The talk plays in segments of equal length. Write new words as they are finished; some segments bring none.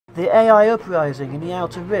The AI uprising in the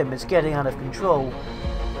Outer Rim is getting out of control.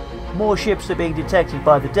 More ships are being detected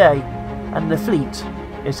by the day, and the fleet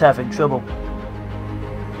is having trouble.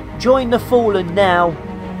 Join the Fallen now,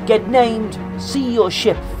 get named, see your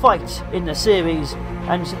ship fight in the series,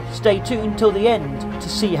 and stay tuned till the end to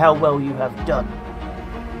see how well you have done.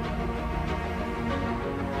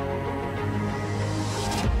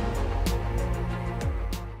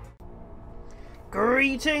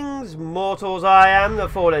 Greetings, mortals. I am the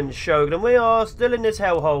Fallen Shogun, and we are still in this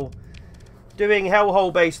hellhole, doing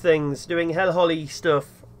hellhole based things, doing hellholy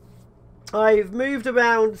stuff. I've moved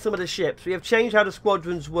around some of the ships. We have changed how the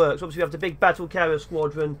squadrons work. So obviously we have the big battle carrier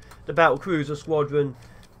squadron, the battle cruiser squadron,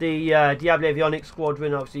 the Diablo Avionics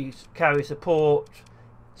squadron, obviously carrier support,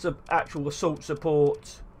 actual assault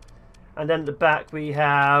support, and then at the back we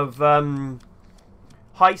have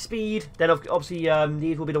high speed. Then obviously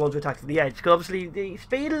these will be the ones who attack from the edge, because obviously the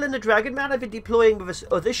Speedle and the Dragon Man have been deploying with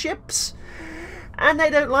other ships, and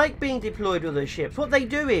they don't like being deployed with other ships. What they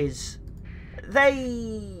do is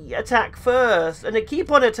they attack first, and they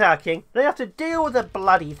keep on attacking. They have to deal with the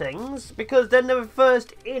bloody things, because then they're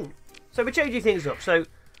first in. So we're changing things up. So,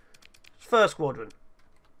 first squadron,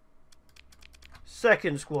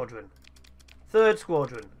 second squadron, third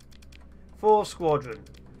squadron, fourth squadron,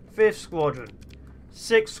 fifth squadron,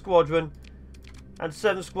 sixth squadron, and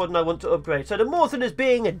seventh squadron I want to upgrade. So the Morthan is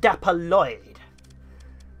being deployed.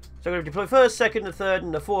 So I'm going to deploy first, second, the third,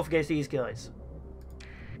 and the fourth against these guys.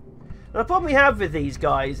 Now, the problem we have with these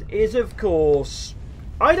guys is, of course,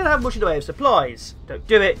 I don't have much in the way of supplies. Don't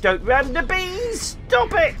do it. Don't ram the bees.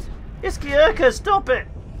 Stop it. It's Gyurka. Stop it.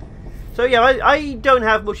 So, yeah, I don't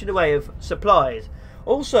have much in the way of supplies.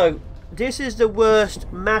 Also, this is the worst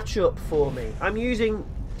matchup for me. I'm using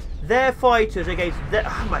their fighters against their,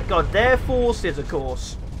 oh my god, their forces, of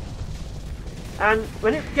course. And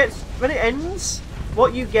when it ends,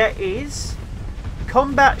 what you get is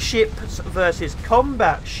combat ships versus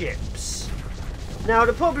combat ships. Now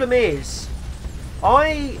the problem is,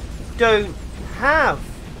 I don't have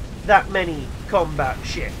that many combat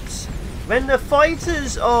ships. When the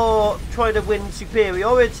fighters are trying to win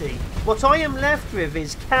superiority, what I am left with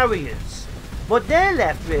is carriers. What they're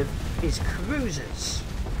left with is cruisers.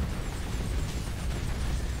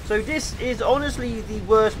 So this is honestly the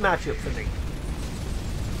worst matchup for me.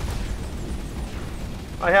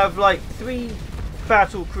 I have like 3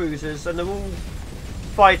 battle cruisers, and they're all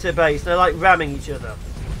fighter based. They're like ramming each other,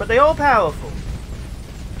 but they are powerful.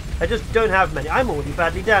 I just don't have many. I'm already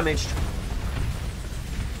badly damaged.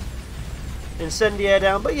 Incendiaire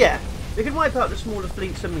down, but yeah, we can wipe out the smaller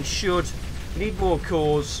fleets, and we should. We need more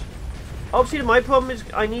cores. Obviously, my problem is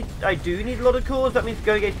I do need a lot of cores. That means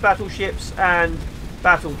going against battleships and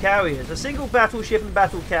battle carriers. A single battleship and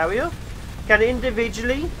battle carrier can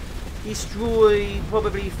individually destroy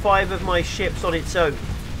probably 5 of my ships on its own,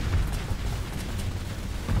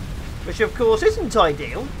 which of course isn't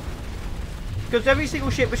ideal, because every single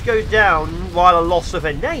ship which goes down, while a loss of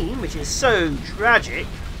a name, which is so tragic,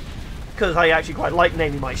 because I actually quite like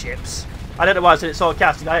naming my ships. I don't know why I said it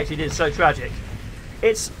sarcastic. I actually did. It's so tragic.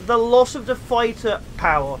 It's the loss of the fighter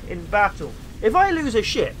power in battle. If I lose a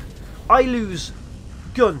ship, I lose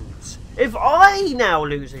guns. If I now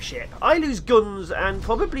lose a ship, I lose guns and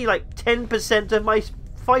probably like 10% of my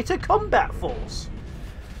fighter combat force.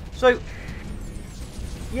 So,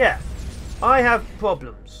 yeah, I have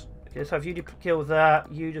problems. Okay, so if you kill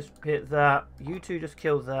that, you just hit that, you two just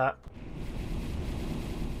kill that.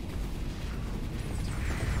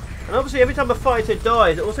 And obviously every time a fighter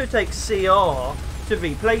dies, it also takes CR to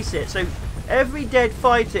replace it. So every dead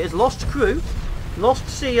fighter is lost crew, lost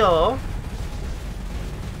CR,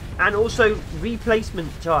 and also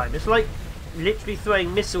replacement time. It's like literally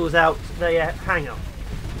throwing missiles out the hangar.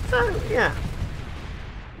 So, yeah.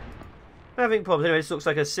 Having problems. Anyway, this looks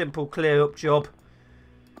like a simple clear-up job.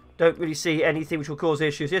 Don't really see anything which will cause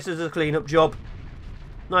issues. This is a clean-up job.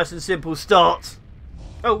 Nice and simple start.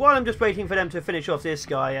 Oh, while I'm just waiting for them to finish off this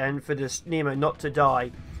guy and for this Nemo not to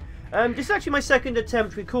die. This is actually my second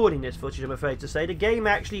attempt recording this footage, I'm afraid to say. The game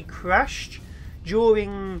actually crashed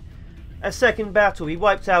during a second battle. We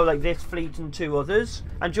wiped out like this fleet and 2 others,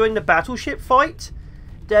 and during the battleship fight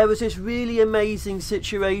there was this really amazing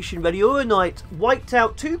situation where the Uranite wiped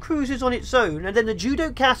out 2 cruisers on its own, and then the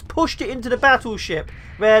judo cast pushed it into the battleship,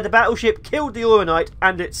 where the battleship killed the Uranite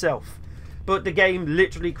and itself. But the game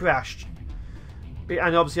literally crashed,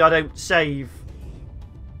 and obviously I don't save,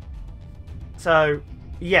 so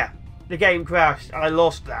yeah, the game crashed. I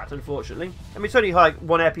lost that, unfortunately. I mean, it's only like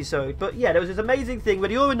 1 episode, but yeah, there was this amazing thing where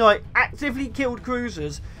the Uranite actively killed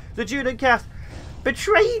cruisers. The judo cast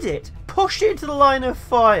betrayed it, pushed it into the line of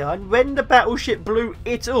fire, and when the battleship blew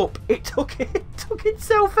it up, it took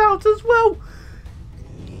itself out as well.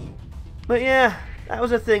 But yeah, that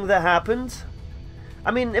was a thing that happened.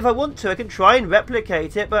 I mean, if I want to, I can try and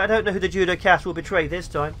replicate it, but I don't know who the judo cast will betray this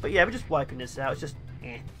time. But yeah, we're just wiping this out. It's just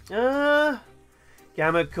gamma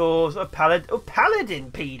cores, a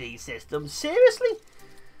paladin PD system. Seriously?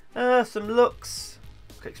 Some looks.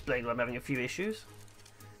 I can explain why I'm having a few issues.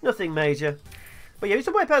 Nothing major. But yeah, we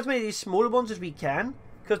should wipe out as many of these smaller ones as we can,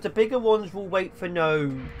 because the bigger ones will wait for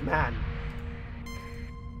no man.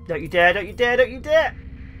 Don't you dare, don't you dare, don't you dare!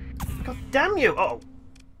 God damn you! Oh.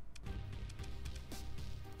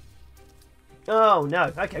 Oh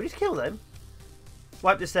no. Okay, we just kill them.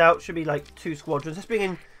 Wipe this out. Should be like 2 squadrons. Let's bring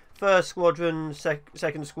in first squadron,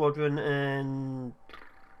 second squadron, and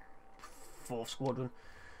 4th squadron.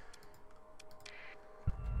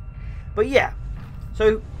 But yeah.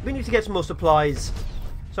 So we need to get some more supplies.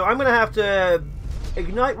 So I'm going to have to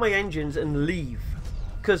ignite my engines and leave.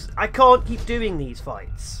 Because I can't keep doing these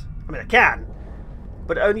fights. I mean, I can.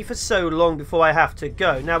 But only for so long before I have to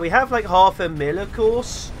go. Now, we have like 500,000, of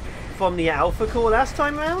course, from the Alpha core last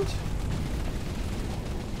time round.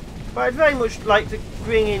 But I'd very much like to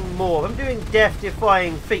bring in more. I'm doing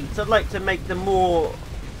death-defying feats. I'd like to make them more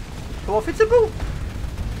profitable.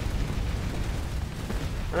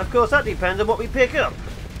 And of course that depends on what we pick up.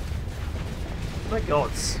 My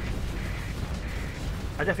gods.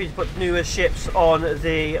 I definitely need to put newer ships on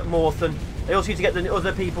the Morthan. I also need to get the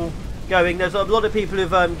other people going. There's a lot of people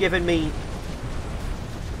who've given me,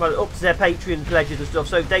 well, up to their Patreon pledges and stuff,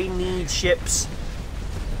 so they need ships.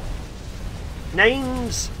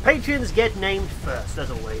 Names. Patrons get named first, as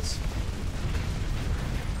always.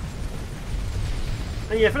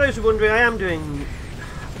 And yeah, for those who are wondering, I am doing...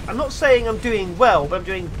 I'm not saying I'm doing well, but I'm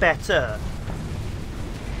doing better.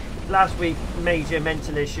 Last week, major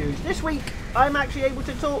mental issues. This week, I'm actually able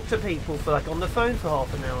to talk to people for like on the phone for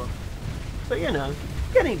half an hour. So, you know,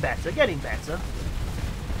 getting better, getting better.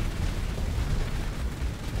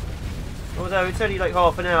 Although it's only like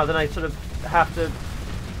half an hour, then I sort of have to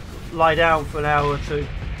lie down for an hour or two.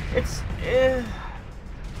 It's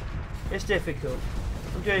difficult.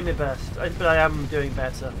 I'm doing my best, but I am doing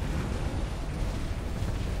better.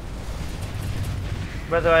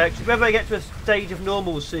 Whether I get to a stage of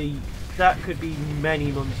normalcy, that could be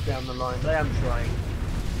many months down the line, but I am trying.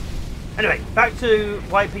 Anyway, back to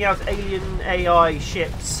wiping out alien AI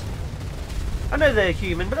ships. I know they're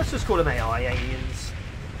human, but let's just call them AI aliens.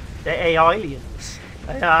 They're AI aliens.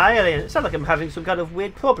 AI aliens. It sounds like I'm having some kind of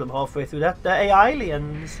weird problem halfway through that. They're AI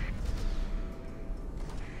aliens.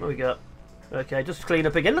 What we got? Okay, just clean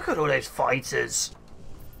up again. Look at all those fighters.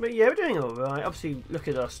 But yeah, we're doing alright. Obviously, look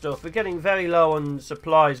at our stuff. We're getting very low on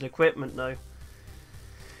supplies and equipment, though.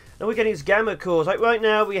 And we're getting these gamma cores. Like, right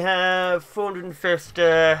now, we have 450,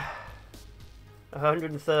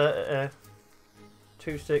 130,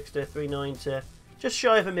 260, 390. Just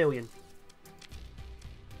shy of 1 million.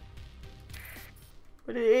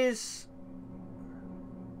 But it is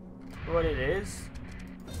what it is.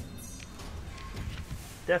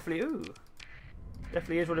 Definitely, ooh.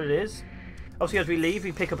 Definitely is what it is. Obviously, as we leave,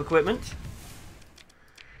 we pick up equipment.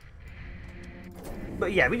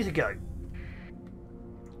 But yeah, we need to go.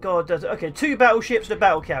 God does it. Okay, 2 battleships and a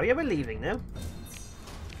battle carrier. We're leaving now.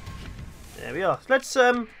 There we are. So let's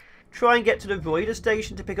try and get to the Voider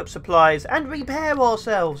station to pick up supplies and repair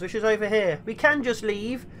ourselves, which is over here. We can just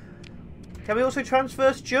leave. Can we also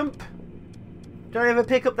transverse jump? Did I ever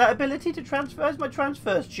pick up that ability to transfer? Where's my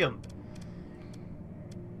transverse jump?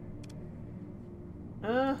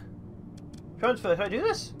 Transfer, can I do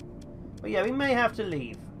this? Well, yeah, we may have to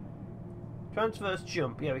leave. Transverse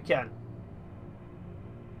jump, yeah, we can.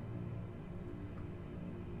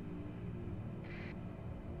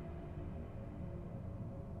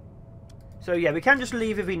 So yeah, we can just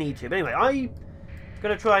leave if we need to. But anyway, I'm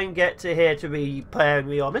going to try and get to here to repair and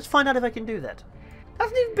rearm. Let's find out if I can do that.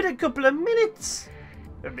 Hasn't even been a couple of minutes.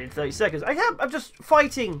 It's been 30 seconds. I'm just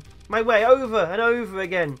fighting my way over and over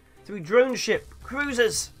again through drone ship,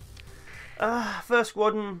 cruisers. First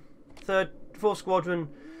squadron, fourth squadron.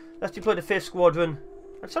 Let's deploy the 5th squadron.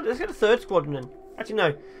 Let's get the 3rd squadron in. Actually,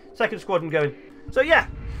 no. 2nd squadron going. So, yeah.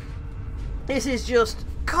 This is just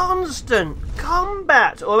constant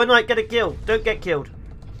combat. Or I might get a kill. Don't get killed.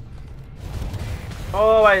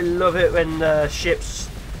 Oh, I love it when ships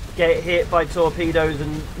get hit by torpedoes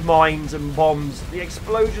and mines and bombs. The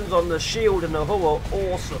explosions on the shield and the hull are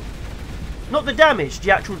awesome. Not the damage,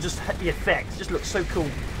 the actual just the effects. Just looks so cool.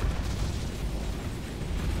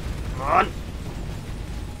 Come on.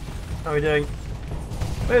 How are we doing?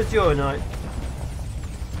 Where's Joranite?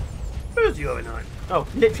 Where's the other night? Oh,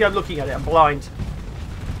 literally I'm looking at it. I'm blind.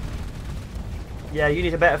 Yeah, you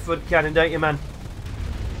need a better front cannon, don't you, man?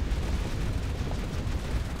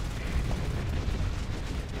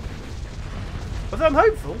 Although I'm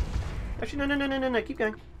hopeful. Actually, no. Keep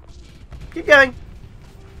going. Keep going.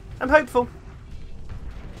 I'm hopeful.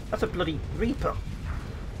 That's a bloody Reaper.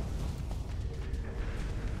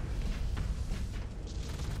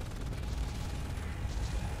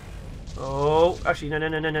 Oh, actually,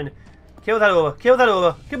 no. Kill that over. Kill that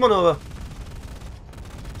over. Come on over.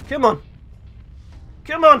 Come on.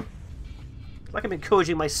 Come on. It's like I'm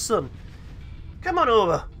encouraging my son. Come on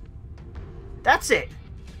over. That's it.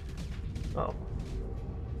 Oh.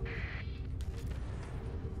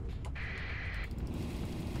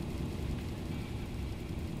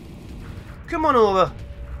 Come on over.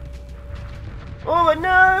 Over,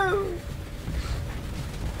 no.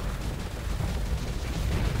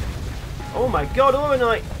 Oh my god,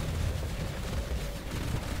 overnight.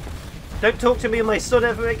 Don't talk to me and my son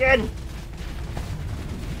ever again.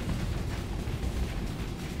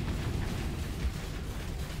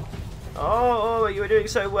 Oh, you were doing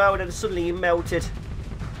so well and then suddenly you melted.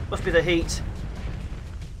 Must be the heat.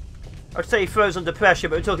 I'd say he froze under pressure,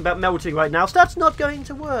 but we're talking about melting right now, so that's not going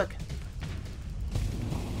to work.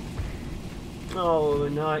 Oh,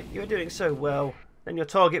 no, you were doing so well. Then your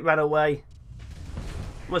target ran away.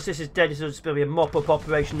 Once this is dead, it's just going to be a mop-up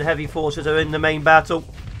operation. The heavy forces are in the main battle.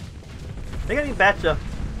 They're getting better,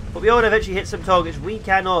 but we all eventually hit some targets we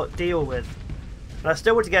cannot deal with. And I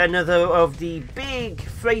still want to get another of the big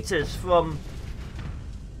freighters from...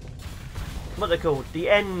 what are they called? The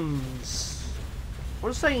Ends. I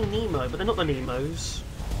want to say Nemo, but they're not the Nemos.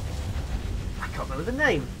 I can't remember the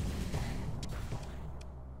name.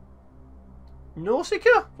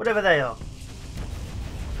 Nausicaa? Whatever they are.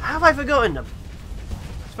 How have I forgotten them?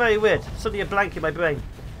 It's very weird. Suddenly a blank in my brain.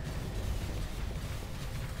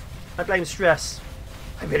 I blame stress.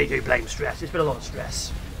 I really do blame stress. It's been a lot of stress.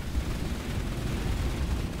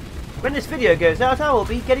 When this video goes out, I will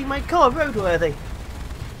be getting my car roadworthy.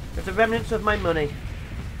 With the remnants of my money.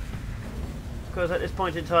 Because at this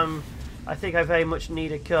point in time, I think I very much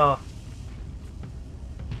need a car.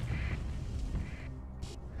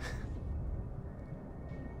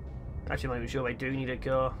 Actually, I'm not even sure I do need a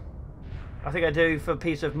car. I think I do for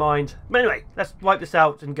peace of mind. But anyway, let's wipe this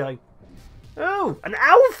out and go. Oh, an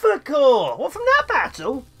Alpha Core! What, from that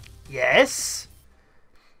battle? Yes.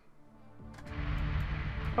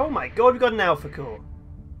 Oh my god, we've got an Alpha Core.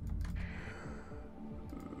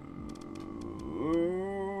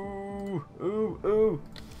 Ooh.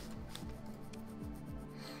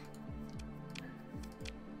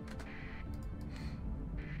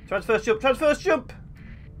 Transverse jump!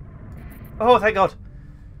 Oh, thank god.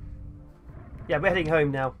 Yeah, we're heading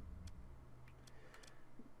home now.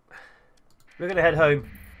 We're going to head home.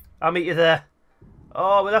 I'll meet you there.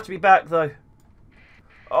 Oh, we'll have to be back, though.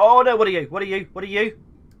 Oh, no, what are you? What are you?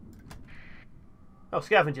 Oh,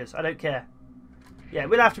 scavengers. I don't care. Yeah,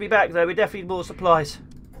 we'll have to be back, though. We definitely need more supplies.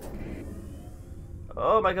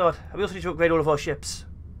 Oh, my God. We also need to upgrade all of our ships.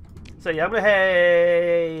 So, yeah, I'm going to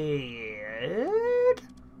head...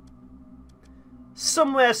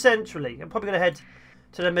 somewhere centrally. I'm probably going to head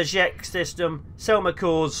to the Majek system, sell my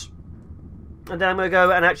cores, and then I'm going to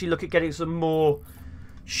go and actually look at getting some more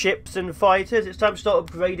ships and fighters. It's time to start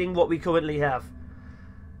upgrading what we currently have.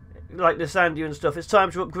 Like the Sandy and stuff. It's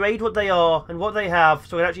time to upgrade what they are and what they have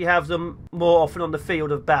so we can actually have them more often on the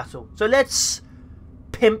field of battle. So let's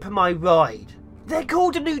pimp my ride. They're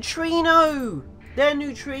called a Neutrino! They're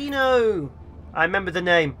Neutrino! I remember the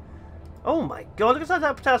name. Oh my god, look at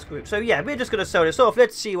that task group. So yeah, we're just going to sell this off.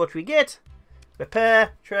 Let's see what we get.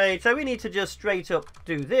 Repair, trade. So we need to just straight up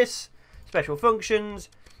do this. Special functions.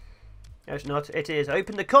 No, it's not. It is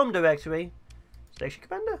open the COM directory. Station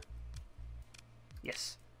commander?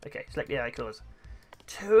 Yes. Okay, select the AI cores.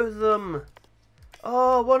 2 of them.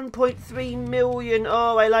 Oh, 1.3 million.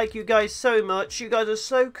 Oh, I like you guys so much. You guys are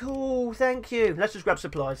so cool. Thank you. Let's just grab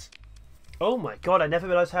supplies. Oh my god, I never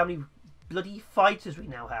realised how many bloody fighters we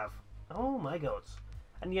now have. Oh my god.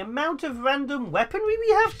 And the amount of random weaponry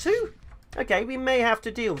we have too. Okay, we may have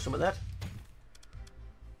to deal with some of that.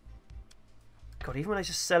 God, even when I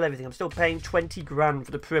just sell everything, I'm still paying 20 grand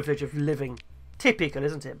for the privilege of living. Typical,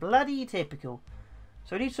 isn't it? Bloody typical.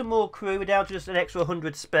 So we need some more crew. We're down to just an extra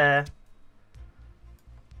 100 spare.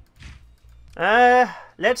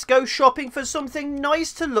 Let's go shopping for something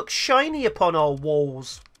nice to look shiny upon our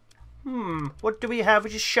walls. What do we have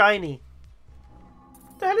which is shiny?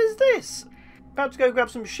 What the hell is this? About to go grab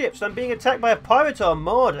some ships. I'm being attacked by a pirate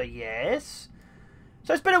armada, yes.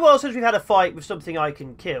 So it's been a while since we've had a fight with something I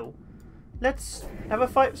can kill. Let's have a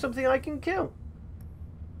fight with something I can kill.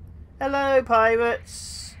 Hello,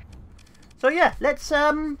 pirates. So yeah, let's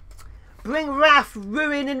bring wrath,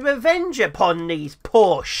 ruin and revenge upon these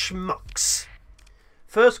poor schmucks.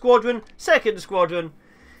 First squadron, second squadron,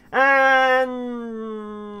 and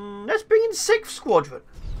let's bring in sixth squadron.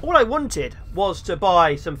 All I wanted was to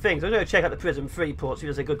buy some things. I'm going to check out the prison free port, see if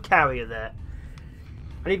there's a good carrier there.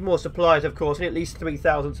 I need more supplies, of course. I need at least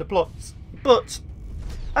 3,000 supplies. But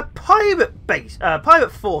a pirate base,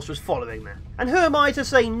 pirate force was following me. And who am I to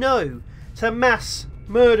say no to mass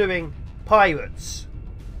murdering pirates?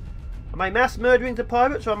 Am I mass murdering the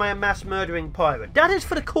pirates, or am I a mass murdering pirate? That is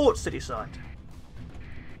for the courts to decide.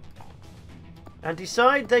 And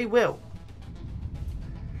decide they will.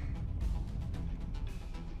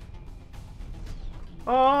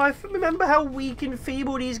 Oh, I remember how weak and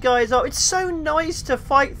feeble these guys are. It's so nice to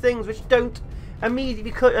fight things which don't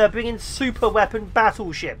immediately bring in super weapon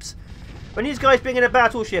battleships. When these guys bring in a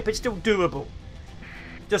battleship, it's still doable.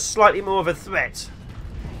 Just slightly more of a threat.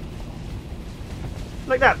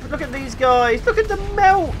 Like that. Look at these guys. Look at the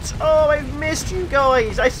melt. Oh, I've missed you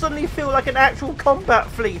guys. I suddenly feel like an actual combat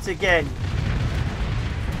fleet again.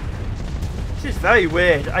 This is very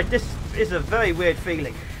weird. This is a very weird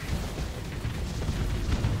feeling.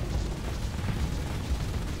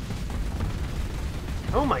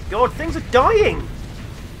 Oh my god, things are dying!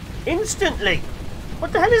 Instantly!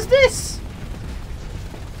 What the hell is this?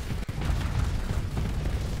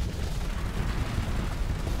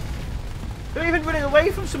 They're even running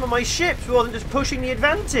away from some of my ships rather than just pushing the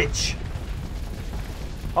advantage.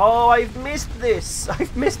 Oh, I've missed this.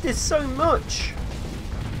 I've missed this so much.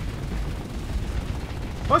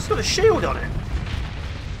 Oh, it's got a shield on it.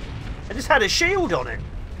 I just had a shield on it.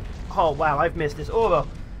 Oh wow, I've missed this. Oh well.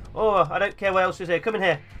 Oh, I don't care what else is here. Come in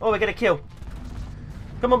here. Oh, we get a kill.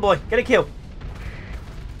 Come on, boy. Get a kill.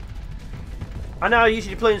 I know I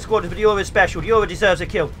usually deploy in squadrons, but the Aura is special. The Aura deserves a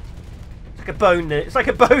kill. It's like a bone. It's like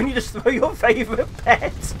a bone. You just throw your favourite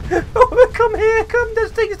pet. Aura, come here. Come.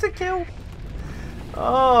 There's things to kill.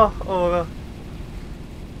 Oh, Aura.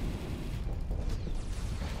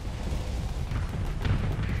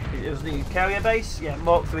 It was the carrier base. Yeah,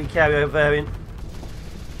 Mark 3 carrier variant.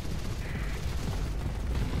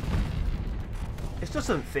 This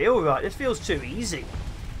doesn't feel right. This feels too easy.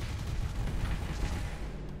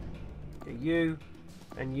 You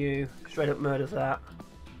and you. Straight up murder that.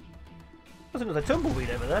 There's another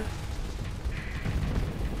tumbleweed over there.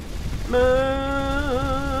 Murder.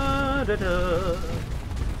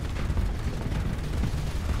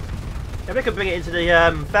 Maybe I could bring it into the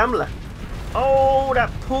family. Oh,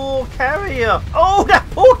 that poor carrier. Oh, that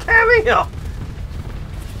poor carrier.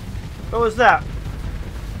 What was that?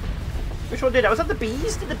 Which one did that? Was that the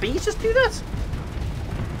bees? Did the bees just do that?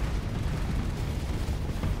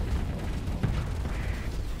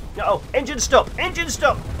 Uh-oh, engine stop! Engine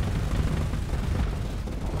stop!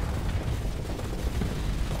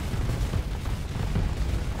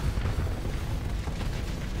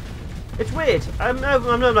 It's weird. I'm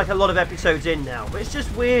like a lot of episodes in now, but it's just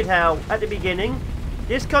weird how, at the beginning,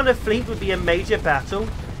 this kind of fleet would be a major battle.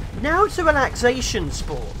 Now it's a relaxation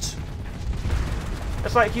sport.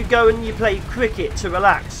 It's like you go and you play cricket to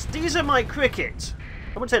relax. These are my cricket.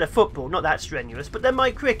 I wouldn't say they're football, not that strenuous, but they're my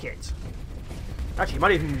cricket. Actually, it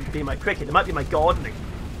might even be my cricket. It might be my gardening.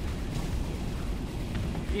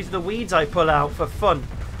 These are the weeds I pull out for fun.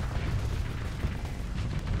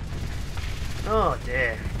 Oh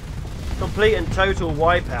dear. Complete and total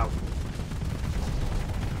wipeout.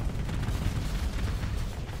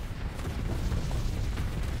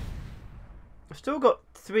 I've still got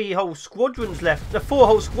 3 whole squadrons left. 4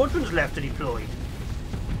 whole squadrons left to deploy.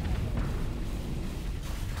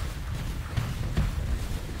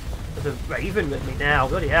 There's a raven with me now.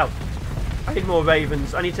 Bloody hell. I need more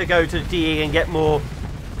ravens. I need to go to DE and get more.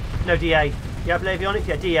 No, DA. You have avionics?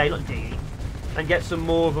 Yeah, DA, not DE. And get some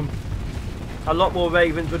more of them. A lot more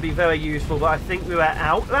ravens would be very useful, but I think we were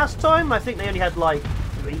out last time. I think they only had like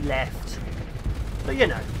 3 left. But you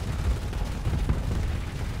know.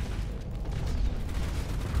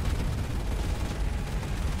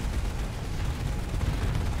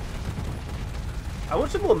 I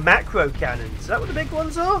want some more macro cannons. Is that what the big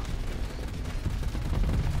ones are?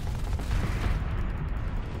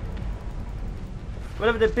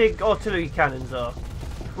 Whatever the big artillery cannons are.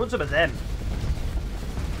 I want some of them.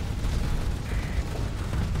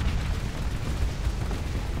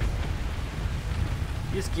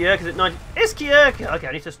 Iskierk is at 90. Iskierk! Okay,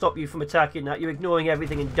 I need to stop you from attacking that. You're ignoring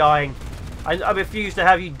everything and dying. I refuse to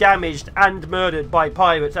have you damaged and murdered by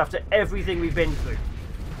pirates after everything we've been through.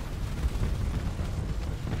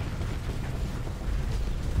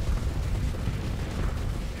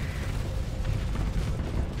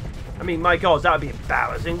 mean, my god, that would be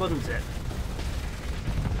embarrassing, wouldn't it?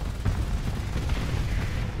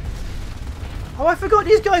 Oh, I forgot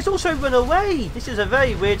these guys also run away. This is a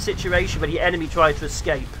very weird situation when the enemy tried to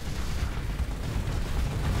escape.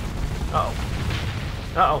 Uh-oh.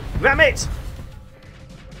 Uh-oh. Ram it!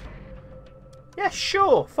 Yeah,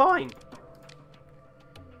 sure. Fine.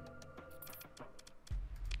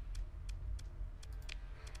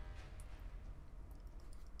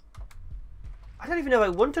 I don't even know if I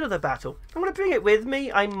want another battle. I'm going to bring it with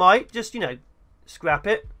me. I might just, you know, scrap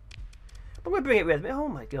it. I'm going to bring it with me. Oh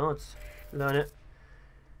my god. Learn it.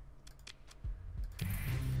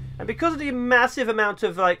 And because of the massive amount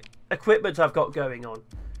of, like, equipment I've got going on,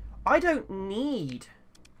 I don't need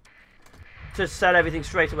to sell everything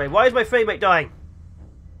straight away. Why is my frame rate dying?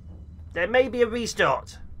 There may be a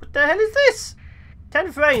restart. What the hell is this?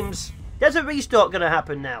 10 frames. There's a restart going to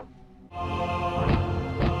happen now.